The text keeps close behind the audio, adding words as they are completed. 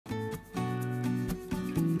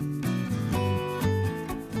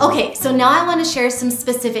Okay, so now I want to share some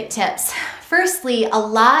specific tips. Firstly, a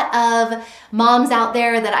lot of moms out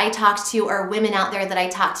there that I talk to, or women out there that I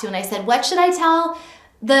talk to, and I said, what should I tell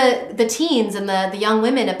the teens and the young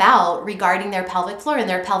women about regarding their pelvic floor and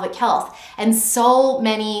their pelvic health? And so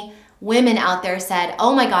many women out there said,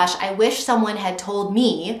 oh my gosh, I wish someone had told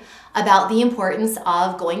me about the importance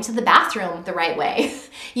of going to the bathroom the right way,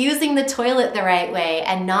 using the toilet the right way,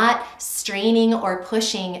 and not straining or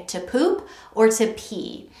pushing to poop or to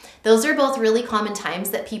pee. Those are both really common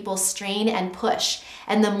times that people strain and push.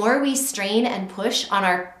 And the more we strain and push on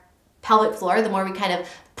our pelvic floor, the more we kind of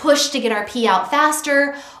push to get our pee out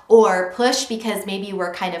faster, or push because maybe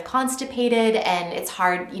we're kind of constipated and it's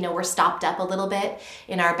hard, we're stopped up a little bit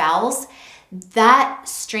in our bowels. That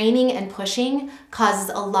straining and pushing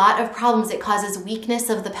causes a lot of problems. It causes weakness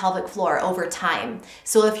of the pelvic floor over time.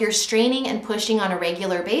 So if you're straining and pushing on a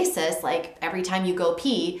regular basis, like every time you go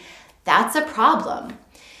pee, that's a problem.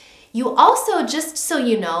 You also, just so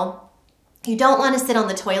you know, you don't want to sit on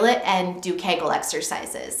the toilet and do Kegel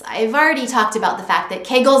exercises. I've already talked about the fact that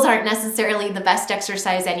Kegels aren't necessarily the best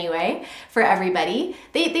exercise anyway for everybody.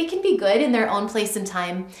 They can be good in their own place and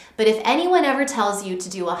time, but if anyone ever tells you to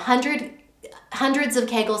do hundreds of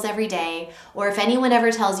Kegels every day, or if anyone ever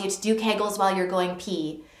tells you to do Kegels while you're going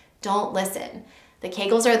pee, don't listen. The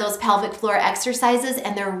Kegels are those pelvic floor exercises,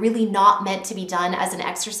 and they're really not meant to be done as an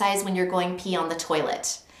exercise when you're going pee on the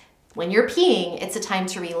toilet. When you're peeing, it's a time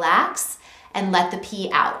to relax and let the pee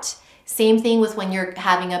out. Same thing with when you're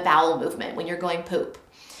having a bowel movement, when you're going poop.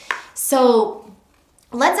 So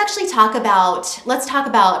let's talk about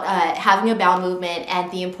having a bowel movement and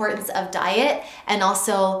the importance of diet and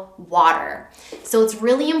also water. So it's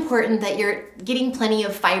really important that you're getting plenty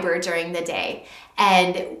of fiber during the day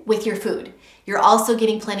and with your food. You're also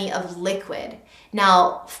getting plenty of liquid.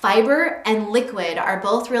 Now, fiber and liquid are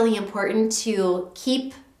both really important to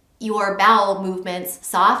keep your bowel movements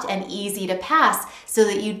soft and easy to pass so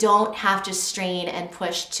that you don't have to strain and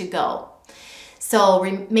push to go.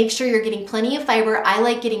 So make sure you're getting plenty of fiber. I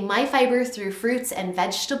like getting my fiber through fruits and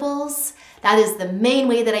vegetables. That is the main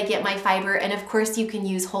way that I get my fiber. And of course, you can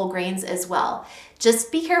use whole grains as well.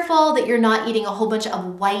 Just be careful that you're not eating a whole bunch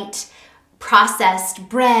of white processed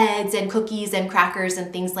breads and cookies and crackers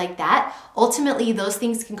and things like that. Ultimately, those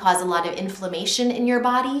things can cause a lot of inflammation in your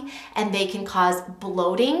body, and they can cause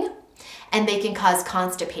bloating, and they can cause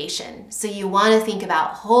constipation. So you want to think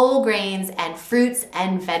about whole grains and fruits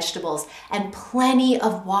and vegetables and plenty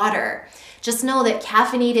of water. Just know that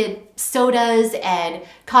caffeinated sodas and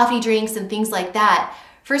coffee drinks and things like that,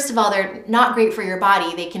 first of all, they're not great for your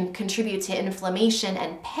body. They can contribute to inflammation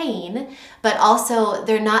and pain, but also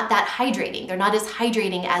they're not that hydrating. They're not as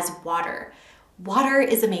hydrating as water. Water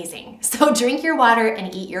is amazing. So drink your water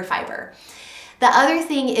and eat your fiber. The other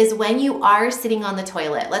thing is when you are sitting on the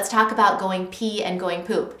toilet, let's talk about going pee and going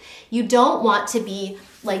poop. You don't want to be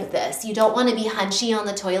like this. You don't want to be hunchy on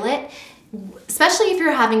the toilet, especially if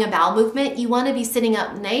you're having a bowel movement. You want to be sitting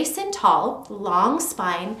up nice and tall, long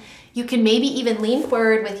spine. You can maybe even lean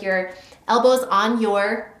forward with your elbows on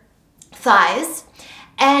your thighs.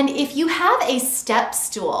 And if you have a step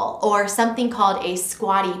stool or something called a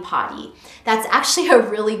squatty potty, that's actually a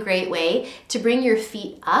really great way to bring your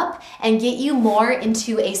feet up and get you more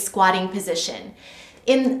into a squatting position.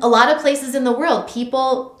 In a lot of places in the world,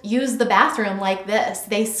 people use the bathroom like this.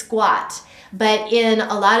 They squat. But in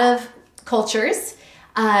a lot of cultures,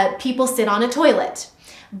 people sit on a toilet.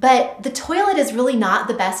 But the toilet is really not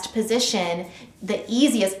the best position, the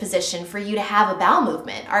easiest position for you to have a bowel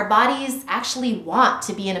movement. Our bodies actually want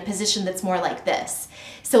to be in a position that's more like this.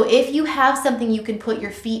 So if you have something you can put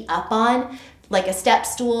your feet up on, like a step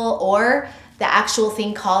stool or the actual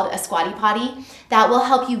thing called a squatty potty, that will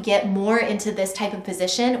help you get more into this type of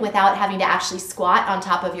position without having to actually squat on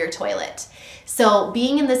top of your toilet. So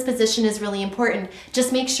being in this position is really important.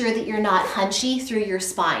 Just make sure that you're not hunchy through your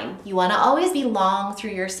spine. You want to always be long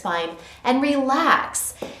through your spine, and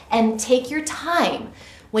relax and take your time.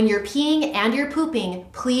 When you're peeing and you're pooping,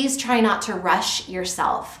 please try not to rush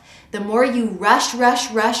yourself. The more you rush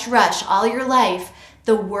all your life,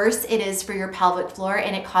 the worse it is for your pelvic floor,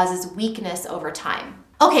 and it causes weakness over time.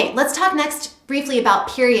 Okay, let's talk next briefly about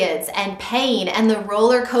periods and pain and the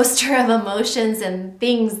roller coaster of emotions and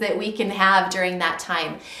things that we can have during that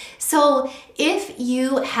time. So if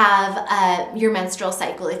you have your menstrual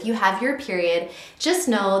cycle, if you have your period, just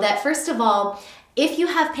know that first of all, if you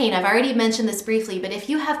have pain, I've already mentioned this briefly, but if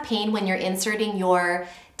you have pain when you're inserting your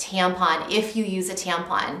tampon, if you use a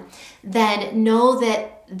tampon, then know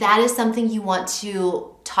that that is something you want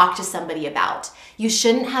to talk to somebody about. You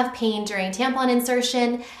shouldn't have pain during tampon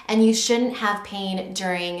insertion, and you shouldn't have pain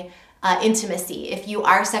during intimacy. If you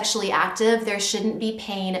are sexually active, there shouldn't be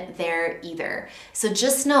pain there either. So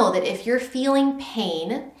just know that if you're feeling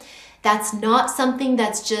pain, that's not something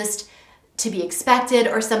that's just to be expected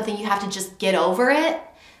or something you have to just get over it.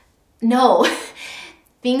 No,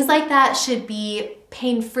 things like that should be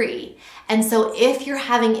pain-free. And so if you're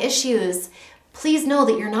having issues, please know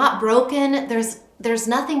that you're not broken. There's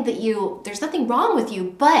nothing wrong with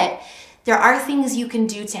you, but there are things you can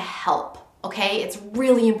do to help, okay? It's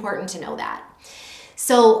really important to know that.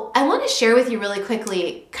 So I want to share with you really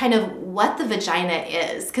quickly kind of what the vagina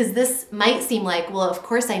is, because this might seem like, well, of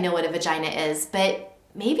course I know what a vagina is, but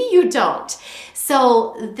maybe you don't.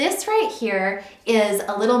 So this right here is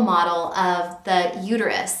a little model of the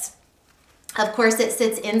uterus. Of course, it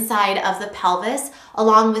sits inside of the pelvis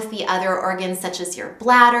along with the other organs such as your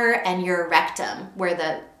bladder and your rectum where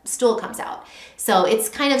the stool comes out. So it's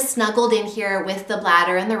kind of snuggled in here with the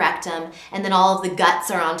bladder and the rectum, and then all of the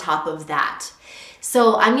guts are on top of that.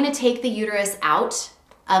 So I'm going to take the uterus out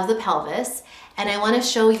of the pelvis, and I want to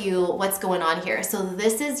show you what's going on here. So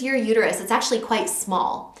this is your uterus. It's actually quite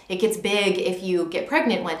small. It gets big if you get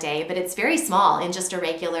pregnant one day, but it's very small in just a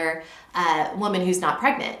regular woman who's not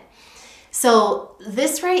pregnant. So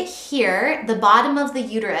this right here, the bottom of the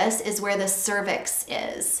uterus is where the cervix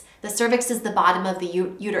is. The cervix is the bottom of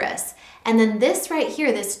the uterus. And then this right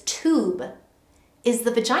here, this tube, is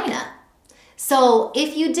the vagina. So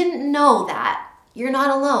if you didn't know that, you're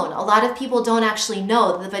not alone. A lot of people don't actually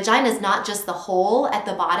know that the vagina is not just the hole at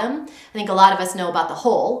the bottom. I think a lot of us know about the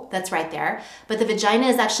hole that's right there, but the vagina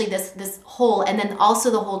is actually this hole, and then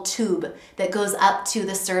also the whole tube that goes up to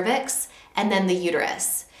the cervix and then the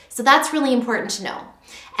uterus. So that's really important to know.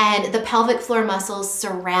 And the pelvic floor muscles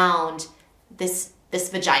surround this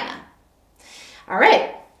vagina. All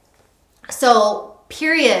right. So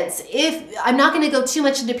periods, I'm not going to go too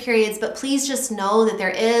much into periods, but please just know that there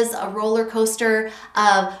is a roller coaster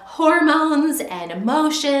of hormones and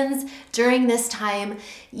emotions during this time.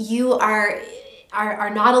 You are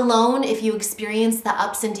not alone if you experience the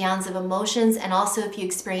ups and downs of emotions, and also if you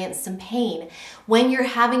experience some pain. When you're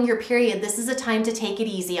having your period, this is a time to take it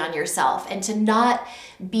easy on yourself and to not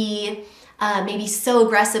be maybe so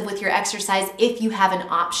aggressive with your exercise if you have an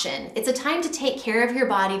option. It's a time to take care of your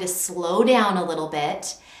body, to slow down a little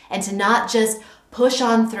bit, and to not just push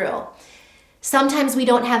on through. Sometimes we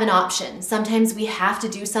don't have an option. Sometimes we have to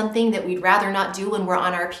do something that we'd rather not do when we're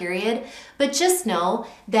on our period. But just know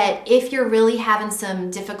that if you're really having some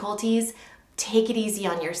difficulties, take it easy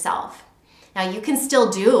on yourself. Now you can still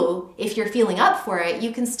do, if you're feeling up for it,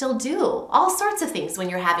 you can still do all sorts of things when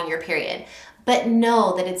you're having your period. But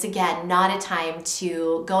know that it's, again, not a time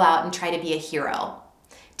to go out and try to be a hero.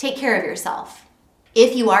 Take care of yourself.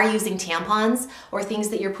 If you are using tampons or things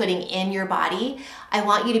that you're putting in your body, I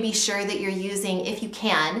want you to be sure that you're using, if you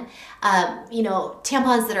can,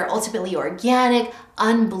 tampons that are ultimately organic,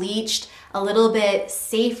 unbleached, a little bit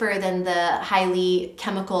safer than the highly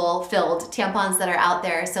chemical-filled tampons that are out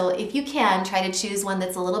there. So if you can, try to choose one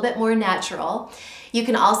that's a little bit more natural. You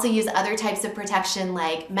can also use other types of protection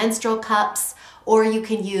like menstrual cups, or you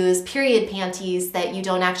can use period panties that you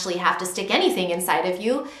don't actually have to stick anything inside of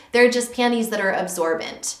you. They're just panties that are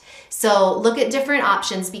absorbent. So look at different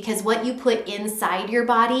options, because what you put inside your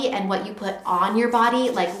body and what you put on your body,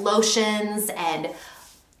 like lotions and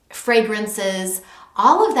fragrances,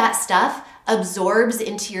 all of that stuff absorbs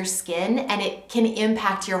into your skin, and it can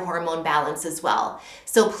impact your hormone balance as well.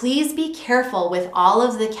 So please be careful with all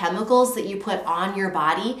of the chemicals that you put on your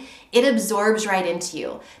body. It absorbs right into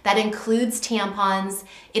you. That includes tampons.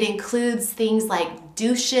 It includes things like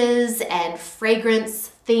douches and fragrance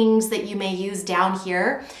things that you may use down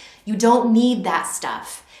here. You don't need that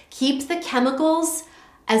stuff. Keep the chemicals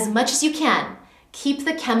as much as you can. Keep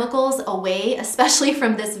the chemicals away, especially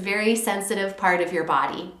from this very sensitive part of your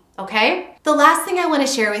body. Okay? The last thing I want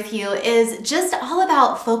to share with you is just all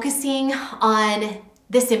about focusing on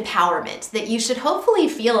this empowerment that you should hopefully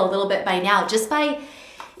feel a little bit by now, just by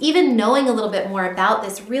even knowing a little bit more about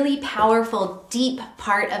this really powerful, deep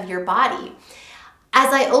part of your body.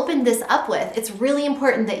 As I opened this up with, it's really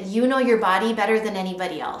important that you know your body better than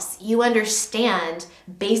anybody else. You understand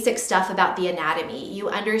basic stuff about the anatomy. You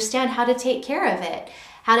understand how to take care of it,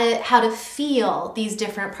 how to feel these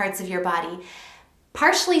different parts of your body,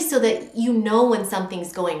 partially so that you know when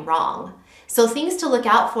something's going wrong. So things to look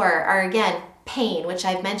out for are, again, pain, which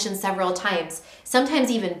I've mentioned several times. Sometimes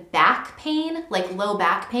even back pain, like low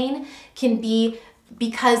back pain, can be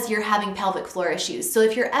because you're having pelvic floor issues. So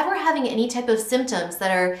if you're ever having any type of symptoms that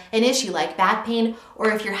are an issue like back pain,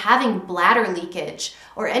 or if you're having bladder leakage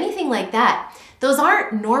or anything like that, Those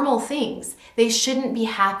aren't normal things. They shouldn't be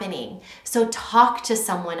happening. So talk to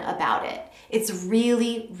someone about it. It's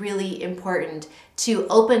really, really important to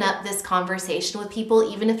open up this conversation with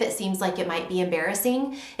people, even if it seems like it might be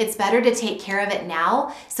embarrassing. It's better to take care of it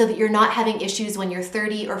now so that you're not having issues when you're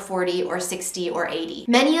 30 or 40 or 60 or 80.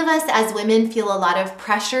 Many of us as women feel a lot of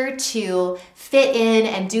pressure to fit in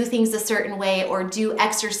and do things a certain way or do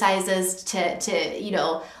exercises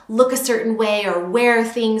to look a certain way or wear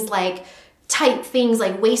things like tight things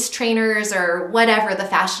like waist trainers or whatever the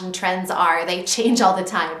fashion trends are. They change all the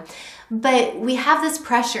time. But we have this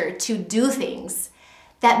pressure to do things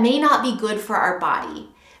that may not be good for our body.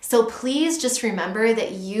 So please just remember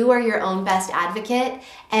that you are your own best advocate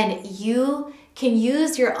and you can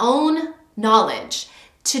use your own knowledge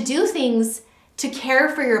to do things to care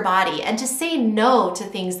for your body and to say no to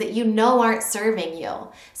things that you know aren't serving you.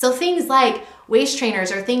 So things like waist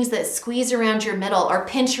trainers or things that squeeze around your middle or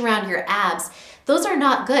pinch around your abs, those are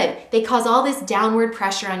not good. They cause all this downward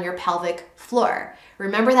pressure on your pelvic floor.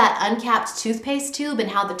 Remember that uncapped toothpaste tube and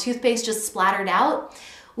how the toothpaste just splattered out?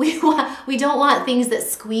 We don't want things that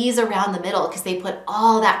squeeze around the middle because they put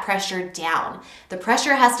all that pressure down. The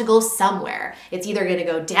pressure has to go somewhere. It's either gonna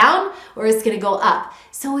go down or it's gonna go up.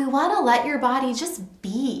 So we wanna let your body just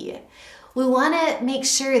be. We wanna make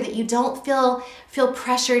sure that you don't feel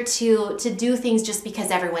pressure to do things just because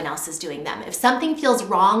everyone else is doing them. If something feels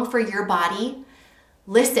wrong for your body,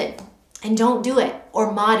 listen and don't do it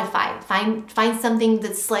or modify. Find something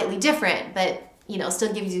that's slightly different, but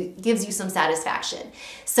still gives you some satisfaction.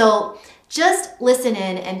 So just listen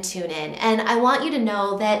in and tune in. And I want you to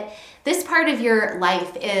know that this part of your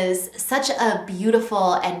life is such a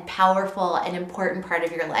beautiful and powerful and important part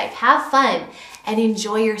of your life. Have fun and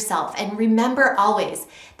enjoy yourself. And remember always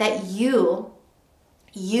that you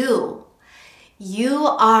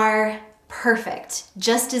are perfect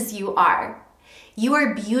just as you are. You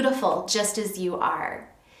are beautiful just as you are.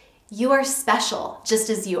 You are special just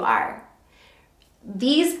as you are.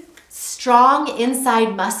 These strong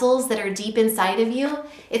inside muscles that are deep inside of you,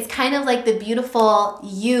 it's kind of like the beautiful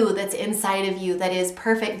you that's inside of you that is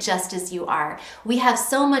perfect just as you are. We have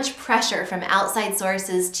so much pressure from outside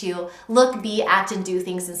sources to look, be, act, and do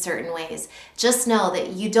things in certain ways. Just know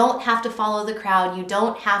that you don't have to follow the crowd. You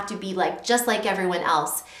don't have to be just like everyone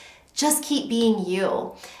else. Just keep being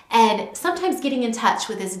you. And sometimes getting in touch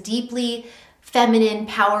with this deeply feminine,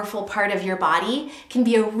 powerful part of your body can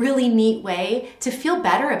be a really neat way to feel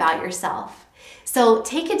better about yourself. So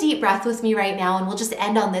take a deep breath with me right now and we'll just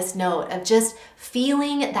end on this note of just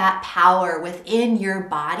feeling that power within your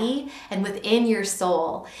body and within your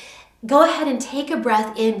soul. Go ahead and take a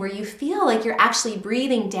breath in where you feel like you're actually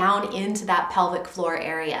breathing down into that pelvic floor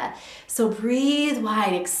area. So breathe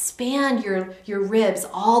wide, expand your ribs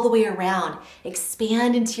all the way around.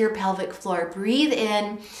 Expand into your pelvic floor. Breathe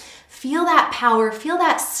in. Feel that power, feel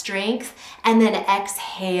that strength, and then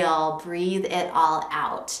exhale, breathe it all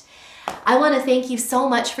out. I want to thank you so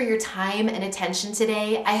much for your time and attention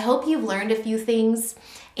today. I hope you've learned a few things,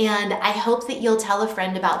 and I hope that you'll tell a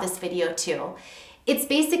friend about this video too. It's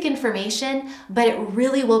basic information, but it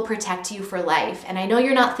really will protect you for life. And I know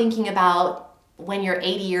you're not thinking about when you're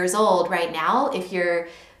 80 years old right now, if you're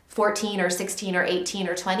 14 or 16 or 18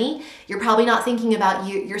 or 20, you're probably not thinking about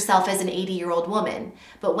yourself as an 80-year-old woman.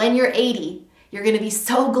 But when you're 80, you're gonna be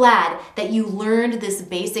so glad that you learned this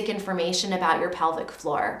basic information about your pelvic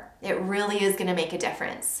floor. It really is gonna make a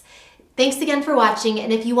difference. Thanks again for watching,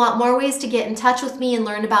 and if you want more ways to get in touch with me and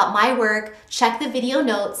learn about my work, check the video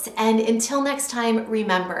notes, and until next time,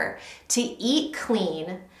 remember to eat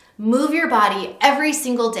clean, move your body every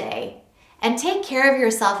single day, and take care of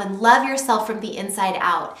yourself and love yourself from the inside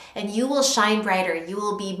out, and you will shine brighter. You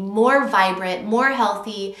will be more vibrant, more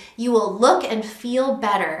healthy. You will look and feel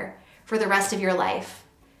better for the rest of your life.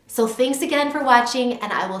 So thanks again for watching,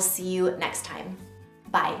 and I will see you next time.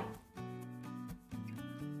 Bye.